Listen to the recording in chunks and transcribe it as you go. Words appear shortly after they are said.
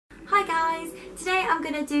guys, today I'm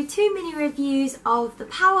going to do two mini reviews of The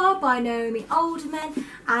Power by Naomi Alderman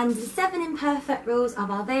and The 7 Imperfect Rules of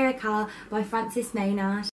Elivira Carr by Frances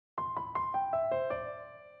Maynard.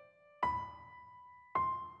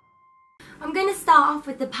 I'm going to start off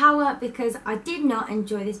with The Power because I did not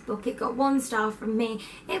enjoy this book. It got 1 star from me.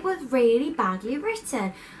 It was really badly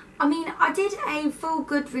written. I mean, I did a full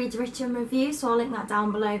Goodreads written review, so I'll link that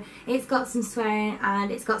down below. It's got some swearing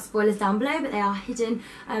and it's got spoilers down below, but they are hidden.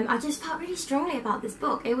 I just felt really strongly about this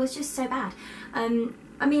book. It was just so bad.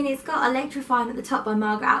 I mean, it's got Electrifying at the top by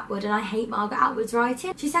Margaret Atwood, and I hate Margaret Atwood's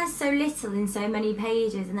writing. She says so little in so many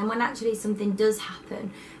pages, and then when actually something does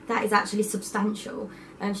happen that is actually substantial,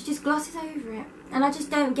 she just glosses over it. And I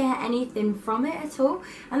just don't get anything from it at all.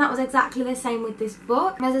 And that was exactly the same with this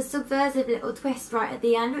book. There's a subversive little twist right at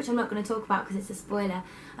the end, which I'm not going to talk about because it's a spoiler.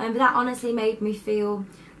 But that honestly made me feel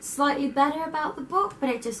slightly better about the book, but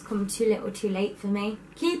it just come too little too late for me.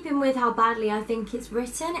 Keeping with how badly I think it's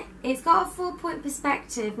written, it's got a 4-point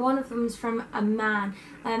perspective. One of them's from a man.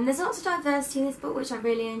 There's lots of diversity in this book, which I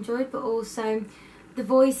really enjoyed, but also the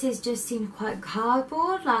voices just seemed quite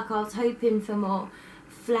cardboard. Like I was hoping for more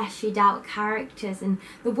fleshed out characters, and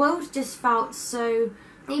the world just felt so,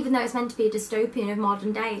 even though it's meant to be a dystopian of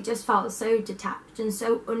modern day, it just felt so detached and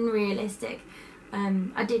so unrealistic.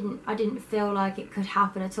 I didn't feel like it could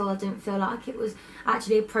happen at all. I didn't feel like it was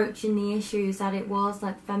actually approaching the issues that it was,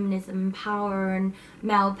 like feminism and power and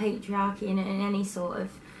male patriarchy in any sort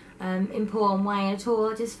of important way at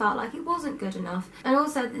all. I just felt like it wasn't good enough. And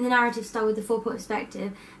also the narrative style with the 4-point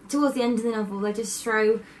perspective, towards the end of the novel they just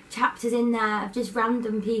throw chapters in there of just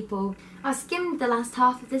random people. I skimmed the last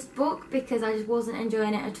half of this book because I just wasn't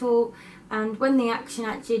enjoying it at all, and when the action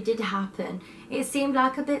actually did happen it seemed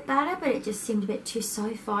like a bit better, but it just seemed a bit too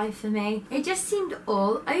sci-fi for me. It just seemed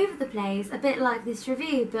all over the place, a bit like this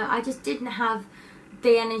review, but I just didn't have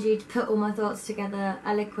the energy to put all my thoughts together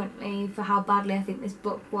eloquently for how badly I think this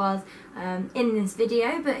book was in this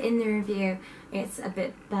video, but in the review it's a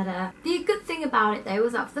bit better. The good thing about it though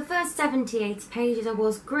was that for the first 70-80 pages I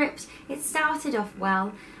was gripped. It started off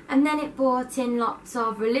well, and then it brought in lots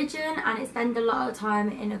of religion and it spent a lot of time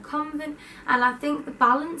in a convent, and I think the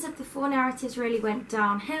balance of the 4 narratives really went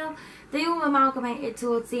downhill. They all amalgamated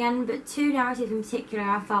towards the end, but 2 narratives in particular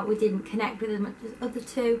I felt we didn't connect with as much as other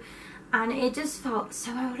 2. And it just felt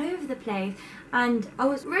so all over the place, and I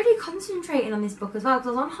was really concentrating on this book as well because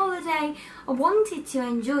I was on holiday. I wanted to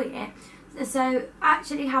enjoy it, so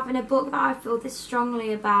actually having a book that I feel this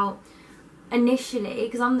strongly about initially,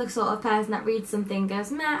 because I'm the sort of person that reads something,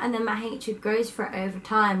 goes meh, and then my hatred grows for it over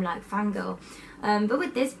time, like Fangirl. But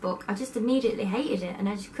with this book I just immediately hated it, and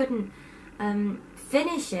I just couldn't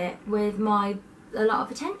finish it with a lot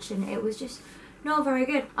of attention. It was just not very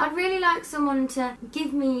good. I'd really like someone to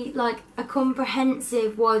give me like a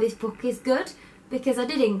comprehensive why this book is good, because I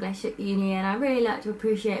did English at uni and I really like to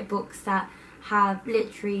appreciate books that have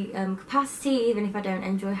literary capacity, even if I don't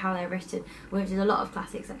enjoy how they're written, which is a lot of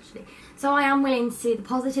classics actually. So I am willing to see the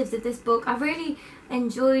positives of this book. I really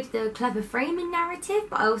enjoyed the clever framing narrative,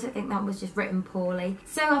 but I also think that was just written poorly.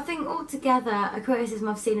 So I think altogether a criticism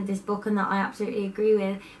I've seen of this book, and that I absolutely agree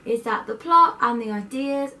with, is that the plot and the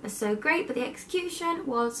ideas are so great but the execution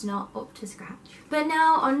was not up to scratch. But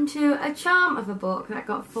now on to a charm of a book that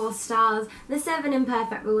got 4 stars, The 7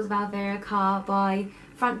 Imperfect Rules of Elivira Carr by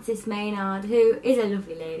Frances Maynard, who is a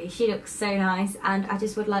lovely lady. She looks so nice, and I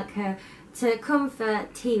just would like her to come for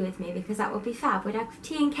tea with me because that would be fab. We'd have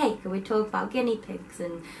tea and cake and we'd talk about guinea pigs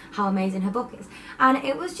and how amazing her book is. And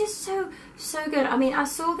it was just so good. I mean, I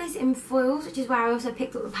saw this in foils, which is where I also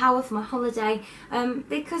picked up The Power for my holiday,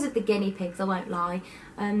 because of the guinea pigs, I won't lie.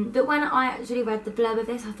 But when I actually read the blurb of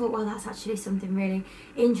this I thought, well, that's actually something really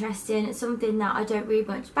interesting. It's something that I don't read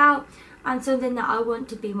much about and something that I want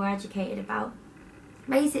to be more educated about.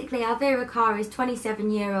 Basically, Elivira Carr is a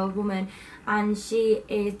 27-year-old woman, and she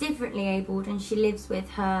is differently abled, and she lives with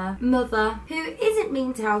her mother, who isn't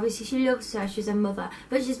mean to her. Obviously she loves her, she's a mother,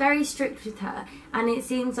 but she's very strict with her, and it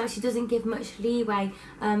seems like she doesn't give much leeway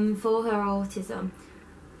for her autism,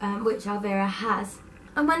 which Elivira has.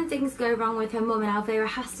 And when things go wrong with her mum and Elivira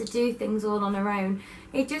has to do things all on her own,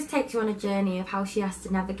 it just takes you on a journey of how she has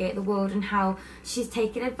to navigate the world and how she's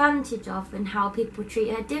taken advantage of and how people treat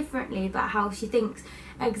her differently, but how she thinks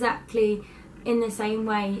exactly in the same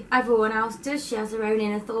way everyone else does. She has her own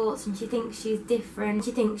inner thoughts and she thinks she's different.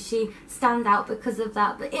 She thinks she stands out because of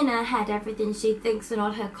that, but in her head everything she thinks are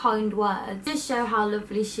not her kind words. Just show how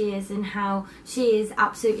lovely she is and how she is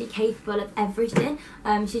absolutely capable of everything.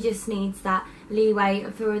 She just needs that leeway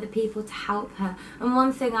for other people to help her. And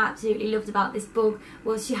one thing I absolutely loved about this book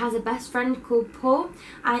was she has a best friend called Paul,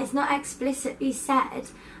 and it's not explicitly said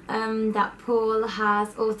that Paul has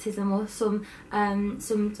autism or some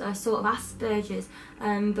sort of Asperger's,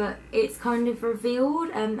 but it's kind of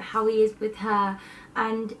revealed how he is with her,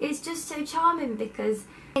 and it's just so charming because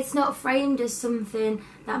it's not framed as something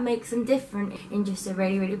that makes them different in just a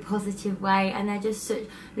really, really positive way, and they're just such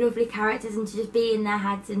lovely characters, and to just be in their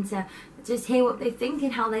heads and to just hear what they think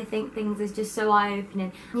and how they think things is just so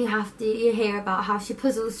eye-opening. You hear about how she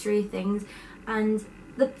puzzles through things, and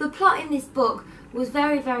the plot in this book was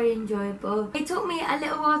very, very enjoyable. It took me a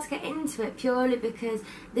little while to get into it purely because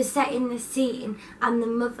the setting, the scene and the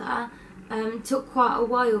mother took quite a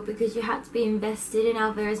while, because you had to be invested in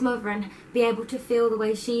Elvira's mother and be able to feel the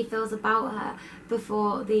way she feels about her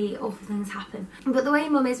before the awful things happen. But the way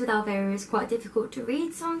Mum is with Elvira is quite difficult to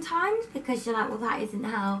read sometimes, because you're like, well, that isn't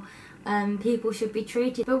how people should be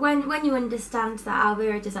treated. But when you understand that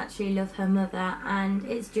Elvira does actually love her mother, and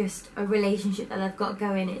it's just a relationship that they've got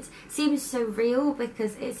going, it seems so real,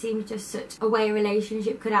 because it seems just such a way a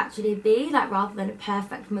relationship could actually be, like, rather than a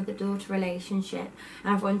perfect mother-daughter relationship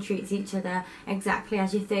and everyone treats each other exactly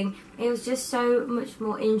as you think. It was just so much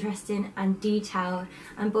more interesting and detailed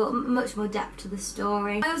and brought much more depth to the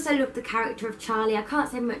story. I also loved the character of Charlie. I can't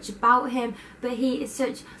say much about him, but he is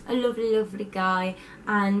such a lovely, lovely guy,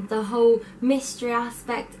 and the whole mystery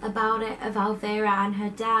aspect about it of Elvira and her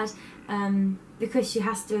dad, because she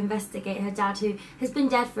has to investigate her dad, who has been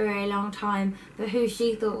dead for a very long time, but who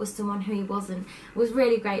she thought was someone who he wasn't, was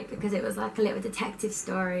really great, because it was like a little detective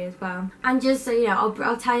story as well. And just so you know,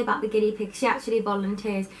 I'll tell you about the guinea pig. She actually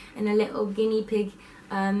volunteers in a little guinea pig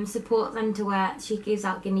support centre where she gives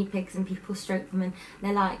out guinea pigs and people stroke them, and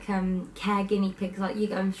they're like care guinea pigs, like you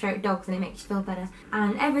go and stroke dogs and it makes you feel better.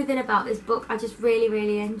 And everything about this book I just really,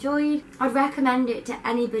 really enjoyed. I'd recommend it to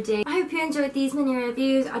anybody. I hope you enjoyed these mini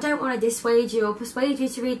reviews. I don't want to dissuade you or persuade you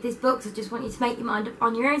to read these books. I just want you to make your mind up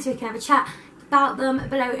on your own, so we can have a chat about them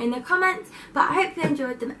below in the comments. But I hope you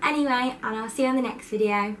enjoyed them anyway, and I'll see you in the next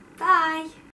video. Bye!